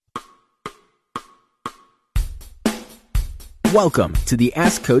Welcome to the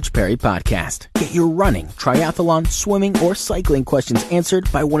Ask Coach Perry podcast. Get your running, triathlon, swimming, or cycling questions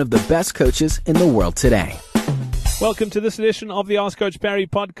answered by one of the best coaches in the world today. Welcome to this edition of the Ask Coach Perry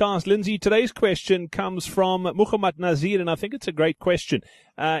podcast. Lindsay, today's question comes from Muhammad Nazir, and I think it's a great question.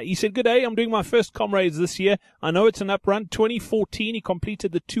 He said, "Good day, I'm doing my first Comrades this year. I know it's an uprun. 2014, he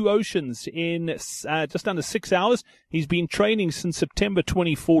completed the 2 Oceans in just under 6 hours. He's been training since September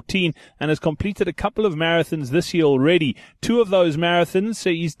 2014 and has completed a couple of marathons this year already. 2 of those marathons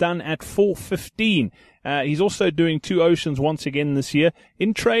he's done at 4:15. He's also doing 2 Oceans once again this year.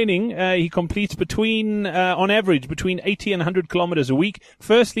 In training, he completes on average, between 80 and 100 kilometers a week.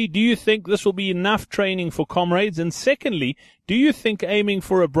 Firstly, do you think this will be enough training for Comrades? And secondly, do you think aiming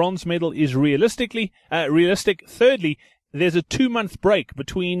for a bronze medal is realistic? Thirdly, there's a 2-month break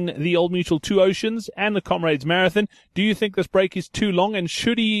between the Old Mutual 2 Oceans and the Comrades Marathon. Do you think this break is too long? And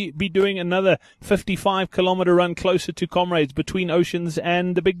should he be doing another 55-kilometer run closer to Comrades between Oceans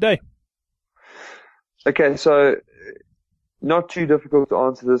and the big day?" Okay, so not too difficult to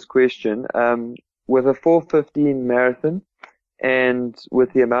answer this question. With a 4:15 marathon and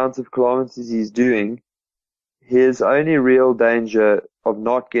with the amount of kilometers he's doing, his only real danger of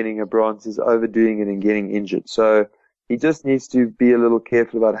not getting a bronze is overdoing it and getting injured. So he just needs to be a little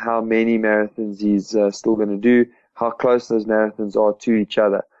careful about how many marathons he's still going to do, how close those marathons are to each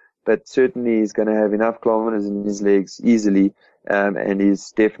other. But certainly he's going to have enough kilometers in his legs easily, and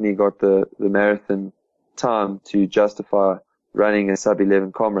he's definitely got the marathon time to justify running a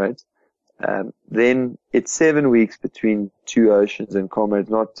sub-11 Comrades. Then it's 7 weeks between 2 Oceans and Comrades,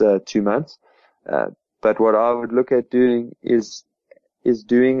 not 2 months. But what I would look at doing is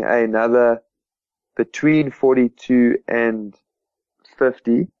doing another between 42 and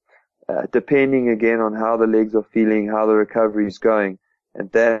 50, depending again on how the legs are feeling, how the recovery is going.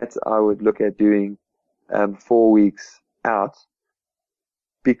 And that I would look at doing 4 weeks out.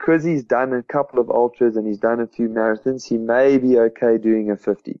 Because he's done a couple of ultras and he's done a few marathons, he may be okay doing a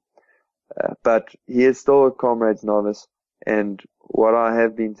 50. But he is still a Comrades novice, and what I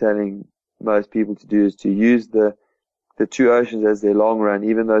have been telling most people to do is to use the 2 Oceans as their long run,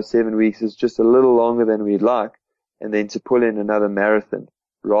 even though 7 weeks is just a little longer than we'd like, and then to pull in another marathon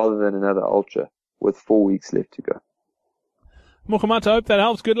rather than another ultra with 4 weeks left to go. Muhammad, I hope that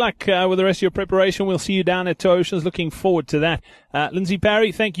helps. Good luck with the rest of your preparation. We'll see you down at 2 Oceans. Looking forward to that. Lindsay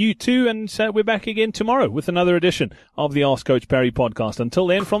Perry, thank you too, and we're back again tomorrow with another edition of the Ask Coach Perry podcast. Until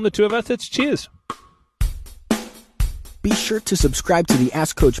then, from the two of us, it's cheers. Be sure to subscribe to the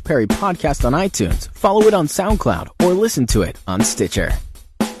Ask Coach Perry podcast on iTunes, follow it on SoundCloud, or listen to it on Stitcher.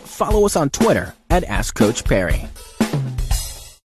 Follow us on Twitter at Ask Coach Perry.